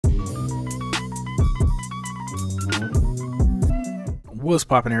What's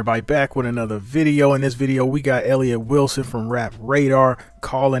poppin', everybody? Back with another video. In this video we got Elliot Wilson from Rap Radar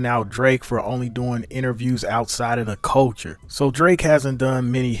calling out Drake for only doing interviews outside of the culture. So Drake hasn't done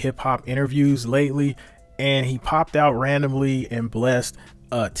many hip-hop interviews lately, and he popped out randomly and blessed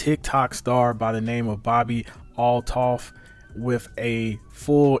a TikTok star by the name of Bobbi Althoff with a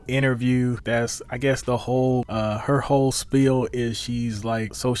full interview. That's, I guess, the whole her whole spiel is she's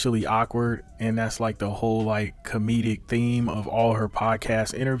like socially awkward, and that's like the whole like comedic theme of all her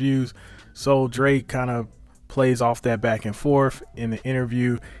podcast interviews. So Drake kind of plays off that back and forth in the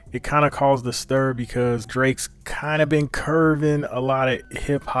interview. It kind of caused a stir because Drake's kind of been curving a lot of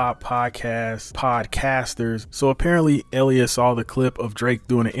hip-hop podcasters. So apparently Elliot saw the clip of Drake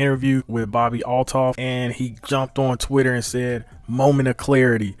doing an interview with Bobbi Althoff, and he jumped on Twitter and said, "Moment of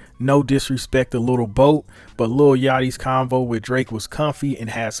clarity. No disrespect to Little Boat, but Lil Yachty's convo with Drake was comfy and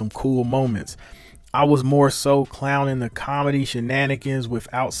had some cool moments. I was more so clowning the comedy shenanigans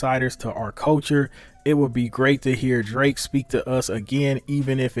with outsiders to our culture. It would be great to hear Drake speak to us again,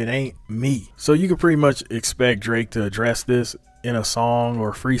 even if it ain't me." So you can pretty much expect Drake to address this in a song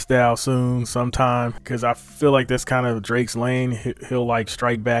or freestyle soon sometime, because I feel like that's kind of Drake's lane. He'll like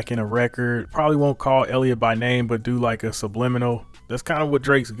strike back in a record. Probably won't call Elliot by name, but do like a subliminal. That's kind of what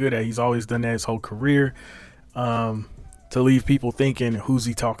Drake's good at. He's always done that his whole career, to leave people thinking, who's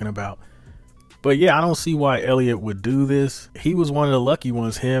he talking about? But yeah, I don't see why Elliot would do this. He was one of the lucky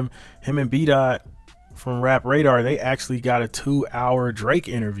ones. Him and B-Dot from Rap Radar, they actually got a 2-hour Drake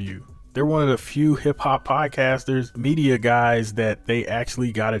interview. They're one of the few hip-hop podcasters, media guys, that they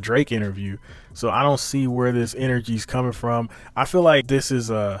actually got a Drake interview. So I don't see where this energy is coming from. I feel like this is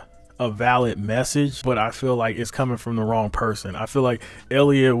a valid message, but I feel like it's coming from the wrong person. I feel like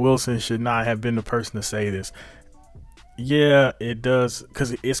Elliot Wilson should not have been the person to say this. Yeah, it does,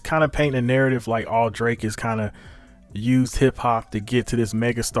 because it's kind of painting a narrative like all Drake is kind of used hip-hop to get to this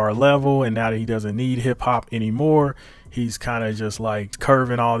megastar level, and now that he doesn't need hip-hop anymore, he's kind of just like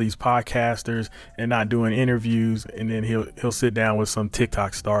curving all these podcasters and not doing interviews, and then he'll sit down with some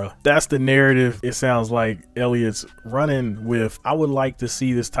TikTok star. That's the narrative it sounds like Elliot's running with. I would like to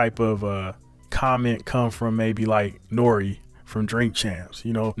see this type of comment come from maybe like Nori from Drink Champs.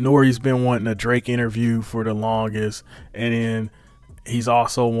 You know, Nori's been wanting a Drake interview for the longest, and then he's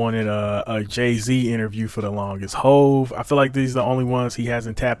also wanted a Jay-Z interview for the longest. Hove, I feel like these are the only ones he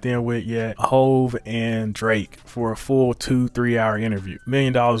hasn't tapped in with yet. Hove and Drake for a full 2-3 hour interview. $1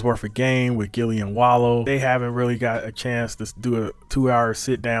 million worth of game with Gilly and Wallow. They haven't really got a chance to do a 2-hour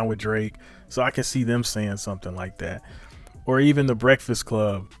sit down with Drake, so I can see them saying something like that. Or even the Breakfast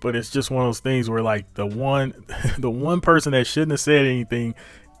Club. But it's just one of those things where like the one person that shouldn't have said anything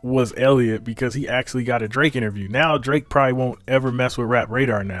was Elliot, because he actually got a Drake interview. Now Drake probably won't ever mess with Rap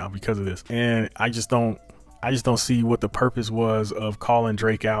Radar now because of this, and I just don't see what the purpose was of calling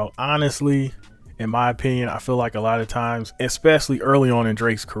Drake out. Honestly, in my opinion, I feel like a lot of times, especially early on in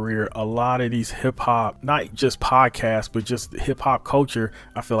Drake's career, a lot of these hip-hop, not just podcasts, but just hip-hop culture,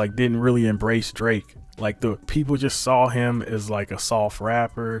 I feel like didn't really embrace Drake. Like, the people just saw him as like a soft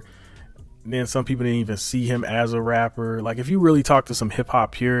rapper. Then some people didn't even see him as a rapper. Like, if you really talk to some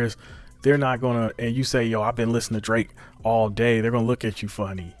hip-hop purists, they're not gonna, and you say, yo, I've been listening to Drake all day, they're gonna look at you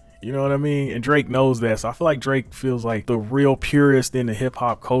funny. You know what I mean? And Drake knows that. So I feel like Drake feels like the real purist in the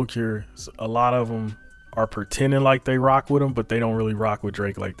hip-hop culture. A lot of them are pretending like they rock with him, but they don't really rock with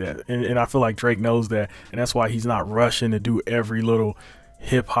Drake like that. And I feel like Drake knows that, and that's why he's not rushing to do every little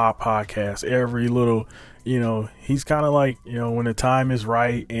hip-hop podcast, every little, you know, he's kind of like, you know, when the time is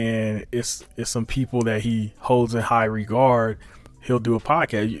right and it's some people that he holds in high regard, he'll do a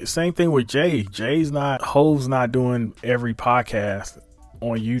podcast. Same thing with Hove's not doing every podcast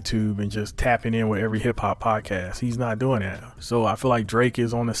on YouTube and just tapping in with every hip-hop podcast. He's not doing that. So I feel like Drake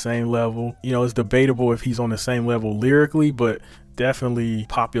is on the same level. You know, it's debatable if he's on the same level lyrically, but definitely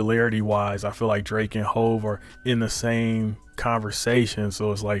popularity wise, I feel like Drake and Hove are in the same conversation.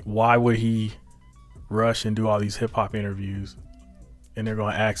 So it's like, why would he rush and do all these hip-hop interviews? And they're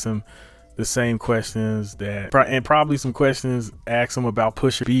going to ask him the same questions and probably some questions ask him about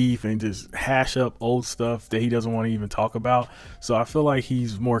Pusha beef, and just hash up old stuff that he doesn't want to even talk about. So I feel like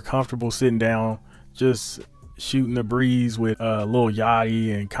he's more comfortable sitting down, just shooting the breeze with Lil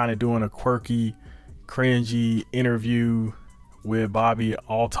Yachty, and kind of doing a quirky, cringy interview with Bobbi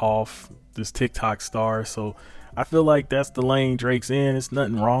Althoff, this TikTok star. So I feel like that's the lane Drake's in. It's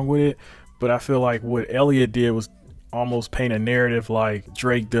nothing wrong with it, but I feel like what Elliot did was almost paint a narrative like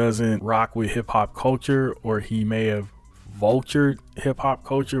Drake doesn't rock with hip-hop culture, or he may have vultured hip-hop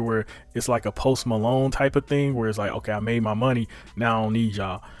culture, where it's like a Post Malone type of thing, where it's like, okay, I made my money, now I don't need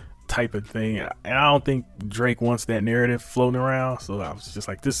y'all type of thing, and I don't think Drake wants that narrative floating around. So I was just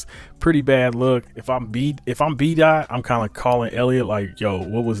like, this pretty bad look. If I'm B Dot, I'm kind of calling Elliot like, yo,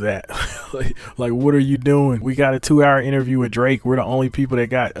 what was that? like what are you doing? We got a 2-hour interview with Drake. We're the only people that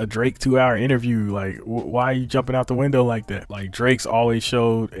got a Drake 2-hour interview. Like, why are you jumping out the window like that? Like, Drake's always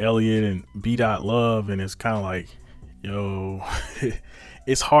showed Elliot and B Dot love, and it's kind of like, yo,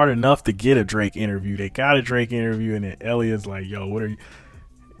 it's hard enough to get a Drake interview. They got a Drake interview, and then Elliot's like, yo, what are you?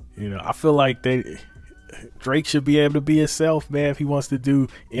 You know, I feel like Drake should be able to be himself, man. If he wants to do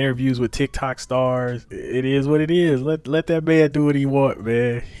interviews with TikTok stars, it is what it is. Let that man do what he want,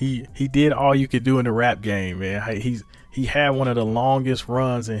 man. He did all you could do in the rap game, man. He had one of the longest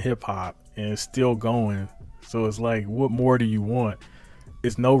runs in hip hop, and it's still going. So it's like, what more do you want?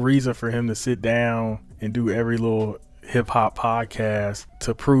 It's no reason for him to sit down and do every little hip hop podcast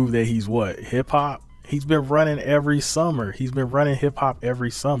to prove that he's what, hip hop. He's been running every summer. He's been running hip hop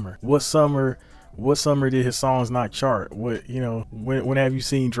every summer. What summer did his songs not chart? What, you know, when have you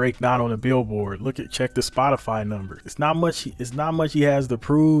seen Drake not on a Billboard? Check the Spotify numbers. It's not much he has to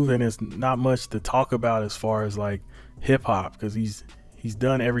prove, and it's not much to talk about as far as like hip hop, because he's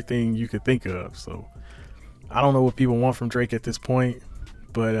done everything you could think of. So I don't know what people want from Drake at this point,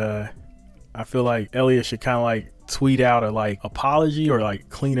 but I feel like Elliot should kind of like tweet out a like apology or like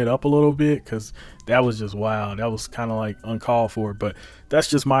clean it up a little bit, because that was just wild. That was kind of like uncalled for. But that's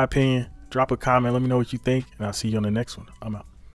just my opinion. Drop a comment, let me know what you think, and I'll see you on the next one. I'm out.